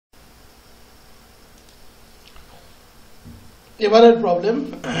এবারের প্রবলেম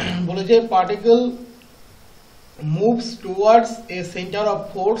বলেছে particle moves towards a center of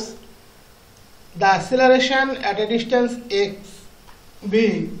force. The acceleration at a distance x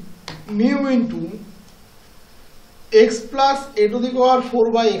being mu into x plus a to the power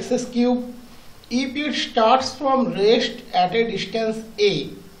 4 by x cube if it starts from rest at a distance a,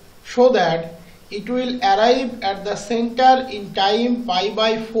 so that it will arrive at the center in time pi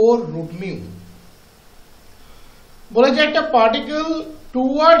by 4 root mu. বলেছে একটা particle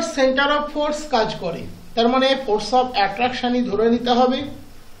towards centre of force কাজ করে, তার মানে force of অ্যাট্রাকশনই ধরে নিতে হবে।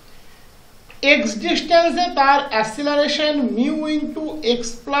 X ডিস্টেন্সে তার acceleration mu into x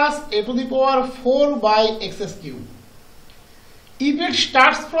plus A to the power 4 by x cube. If it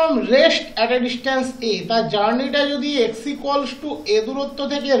starts from rest at a distance এ, তার জার্নিটা যদি এক্স ইকুয়ালস টু এ দূরত্ব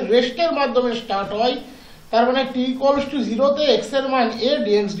থেকে রেস্টের মাধ্যমে স্টার্ট হয়, তার মানে টি ইকুয়ালস টু 0-তে এক্স এর মান এ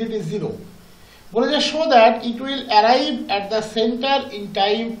ডিএক্স ডিটি 0। বলেছে so that it will arrive at the centre in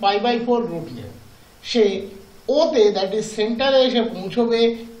time pi by 4 root mu. সে ওতে দ্যাট ইজ সেন্টারে এসে পৌঁছবে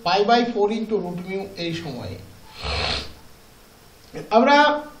pi by 4 into root mu এই সময়ে। আমরা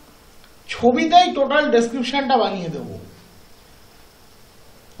ছবিতেই টোটাল ডেসক্রিপশনটা বানিয়ে দেব।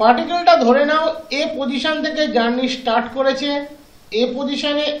 পার্টিকেলটা ধরে নাও এ পজিশন থেকে জার্নি স্টার্ট করেছে, এ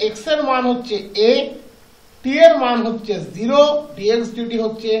পজিশনে এক্স এর মান হচ্ছে এ, টি এর মান হচ্ছে 0, ডিএক্স ডিটি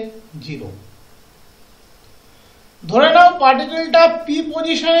হচ্ছে 0। ধরে নাও পার্টিকেলটা পি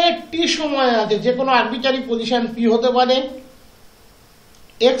পজিশনে টি সময় আছে, যে কোনো আরবিট্রারি পজিশন পি হতে পারে।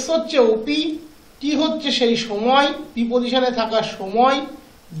 এক্স হচ্ছে ওপি, টি হচ্ছে সেই সময়, পি পজিশনে থাকার সময়,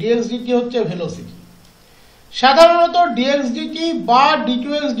 ডিএক্স ডিটি হচ্ছে ভেলোসিটি। সাধারণত ডিএক্স ডিটি বা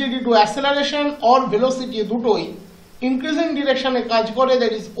ডি2এক্স ডিটি2 অ্যাক্সেলারেশন অর ভেলোসিটি দুটোই ইনক্রিজিং ডিরেকশনে কাজ করে,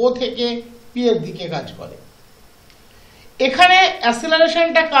 দ্যাট ইজ ও থেকে পি এর দিকে কাজ করে। এখানে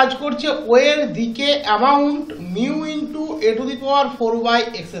অ্যাক্সেলারেশনটা কাজ করছে ও এর দিকে amount mu into A to the power 4 by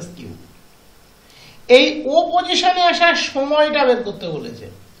x cube. এই ও পজিশনে আসার সময়টা বের করতে বলেছে।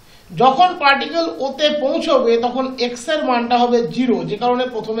 যখন পার্টিকেল ওতে পৌঁছবে তখন এক্স এর মানটা হবে 0, যে কারণে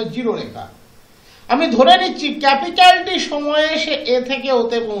প্রথমে 0 লেখা। আমি ধরে নিচ্ছি ক্যাপিটাল টি সময়ে সে এ থেকে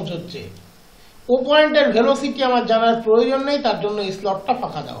ওতে পৌঁছচ্ছে। ও পয়েন্টের ভেলোসিটি আমার জানার প্রয়োজন নেই, তার জন্য এই স্লটটা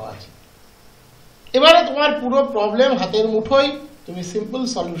ফাঁকা দেওয়া আছে। এবারে তোমার পুরো প্রবলেম হাতের মুঠোয়, তুমি সিম্পল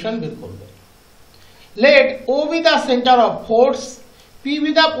সলিউশন বের করবে। Late O B the centre of force, P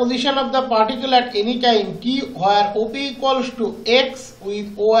B the position of the particle at any time t where OP equals to x with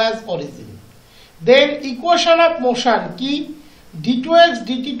O as origin. Then equation of motion কি? d2x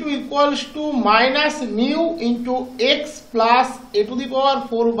dt2 equals to minus mu into x plus a to the power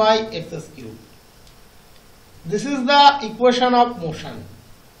 4 by x cube. This is the equation of motion.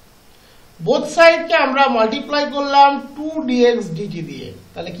 Both সাইডকে আমরা multiply করলাম 2dx dt দিয়ে,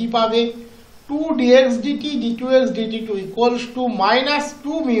 তাহলে কি পাবে? 2dx dt d2x dt2 equals to minus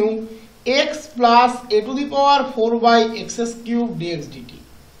 2 mu x plus a to the power 4 by x cube dx dt.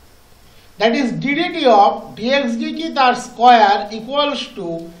 That is ddt of dx dt তার square equals to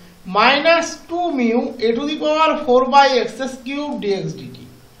minus 2 mu a to the power 4 by x cube dx dt.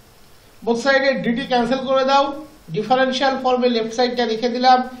 Both সাইডে dt cancel করে দাও, differential ফর্মে left সাইডটা রেখে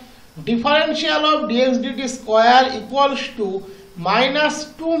দিলাম। Differential of dx dt square equals to minus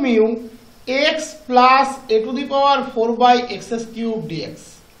 2 mu x plus a to the power 4 by x cube dx.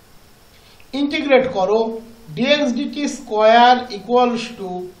 Integrate করো, dx dt square equals to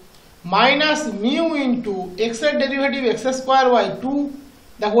minus mu into x এর derivative x square by 2।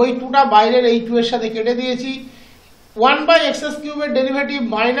 দেখো এই 2টা বাইরের এই 2 এর সাথে কেটে দিয়েছি। 1 by x cube এর derivative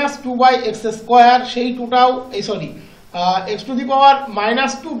minus 2 by x square, সেই 2টাও এই sorry x to the power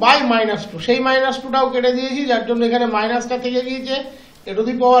minus 2 by minus 2, সেই minus 2টাও কেটে দিয়েছি, যার জন্য এখানে মাইনাসটা থেকে গিয়েছে a to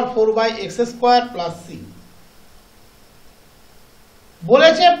the power 4 by x square plus c।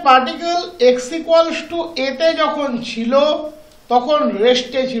 বলেছে particle x equals to a তে যখন ছিল তখন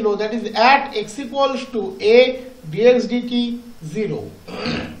রেস্টে ছিল, that is at x equals to a dx dt 0।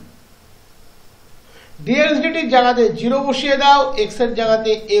 dx dt এর জায়গাতে 0 বসিয়ে দাও, x এর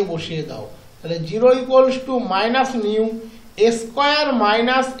জায়গাতে a বসিয়ে দাও, তাহলে 0 equals to minus mu a square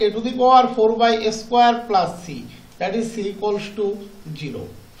minus a to the power 4 by a square plus c, that is c equals to 0।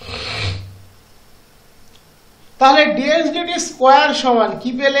 তাহলে dx dt স্কয়ার সমান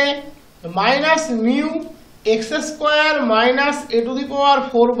কি পেলে? minus mu x square minus a to the power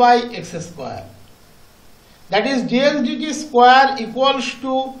 4 by x square, that is dx dt square equals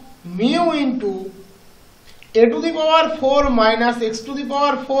to mu into a to the power 4 minus x to the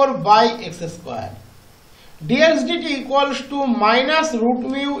power 4 by x square. dx dt equals to minus root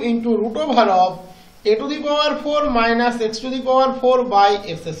mu into root over of a to the power 4 minus x to the power 4 by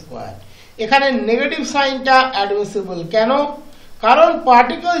x square. এখানে negative সাইনটা admissible কেন? কারণ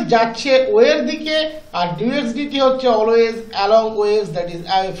particle যাচ্ছে ও এর দিকে আর dx dt হচ্ছে always along wedge that is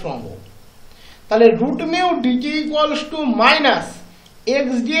away from ও। তাহলে root mu dt equals to minus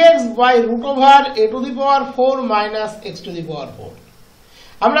x dx by root over a to the power 4 minus x to the পাওয়ার 4।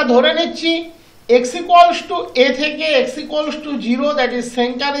 আমরা ধরে নিচ্ছি x ইকুয়ালস টু a থেকে x equals to 0 that is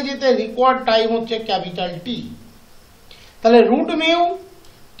সেন্টারে যেতে required time হচ্ছে capital T. তাহলে root mu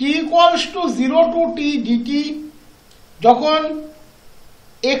t equals to 0 two t dt, যখন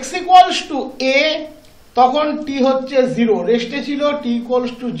x equals to a তখন t হচ্ছে 0, রেস্টে ছিল t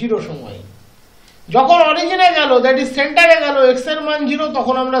ইকুয়ালস টু 0 সময়। যখন অরিজিনে গেল দ্যাট ইজ সেন্টারে গেল x এর মান 0,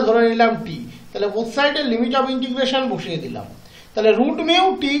 তখন আমরা ধরে নিলাম t। তাহলে বোথ সাইডে লিমিট অফ ইন্টিগ্রেশন বসিয়ে দিলাম। তাহলে root mu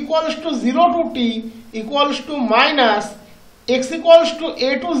t equals to 0 two t equals to minus x equals to a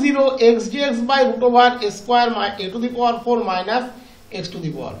two 0 x dx by root over a square a to the power 4 minus x to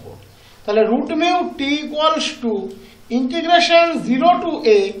the পাওয়ার 4। তাহলে root mu t equals to integration 0 two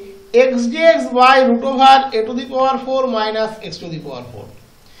a x dx by root over a to the power 4 minus x to the পাওয়ার 4।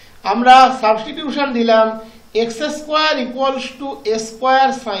 আমরা substitution দিলাম x square equals to a square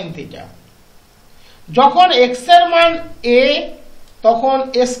sin theta. যখন x এর মান a তখন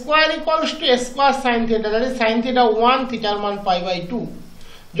a square equals to a square sin theta, that is sin theta 1, থিটার মান pi by 2।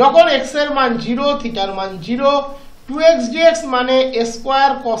 যখন x এর মান 0, থিটার মান 0, 2x dx মানে a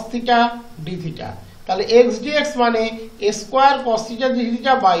square cos theta d theta. তাহলে x dx মানে a square cos theta d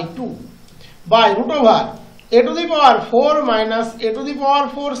theta by 2 by root over a to the power 4 minus a to the power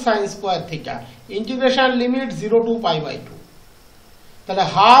 4 sin square theta, integration limit 0 two pi by 2। তাহলে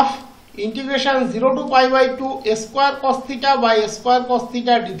half integration 0 to pi by 2 a square cos theta by a square cos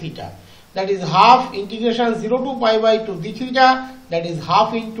theta d theta, that is half integration 0 to pi by 2 d theta, that is half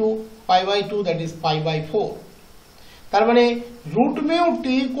into pi by 2, that is pi by 4। তার মানে root mu t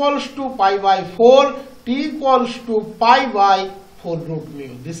equals to pi by 4, t equals to pi by 4 root mu.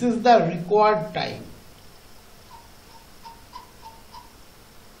 This is the required time.